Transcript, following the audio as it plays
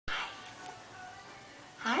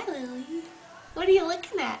Lily. What are you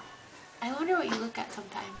looking at? I wonder what you look at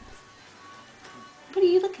sometimes. What are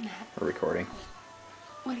you looking at? We're recording.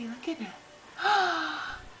 What are you looking at?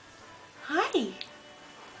 Hi.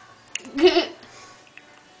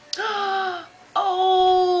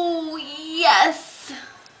 Oh, yes.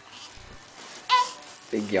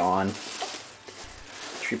 Big yawn.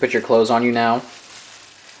 Should we put your clothes on you now?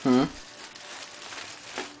 Hmm?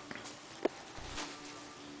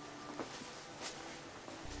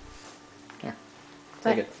 Here.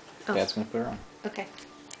 Take it. Oh. Dad's gonna put her on. Okay.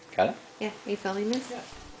 Got it? Yeah, are you filming this? Yeah.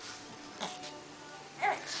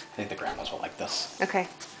 I think the grandmas will like this. Okay.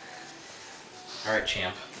 Alright,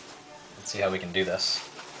 champ. Let's see how we can do this.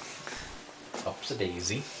 Oops a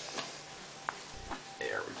daisy.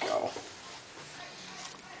 There we go.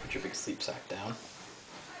 Put your big sleep sack down.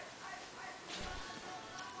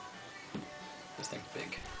 This thing's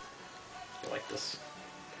big. You like this?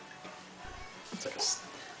 It's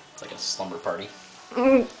like a slumber party.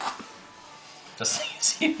 This thing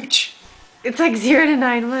is huge. It's like 0 to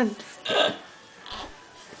 9 months. I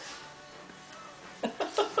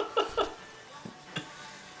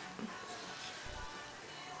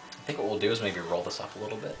think what we'll do is maybe roll this up a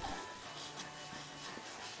little bit.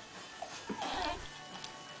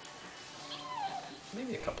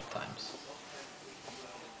 Maybe a couple times.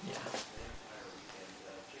 Yeah.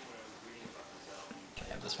 Can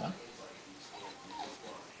I have this one?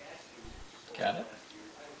 Got it?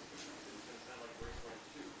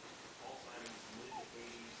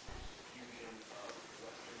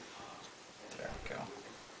 There we go.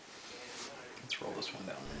 Let's roll this one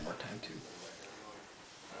down one more time too.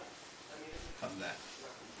 How's that?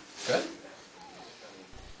 Good?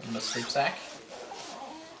 In the sleep sack?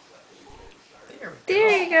 There we go.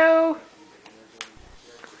 There you go.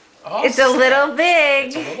 Oh, It's a little big.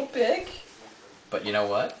 It's a little big. But you know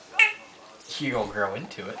what? You'll grow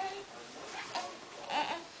into it.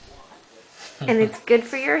 And it's good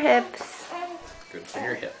for your hips. Good for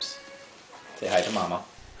your hips. Say hi to Mama.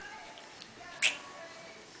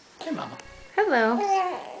 Hey, Mama. Hello.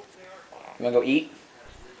 You wanna go eat?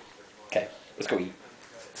 Okay, let's go eat.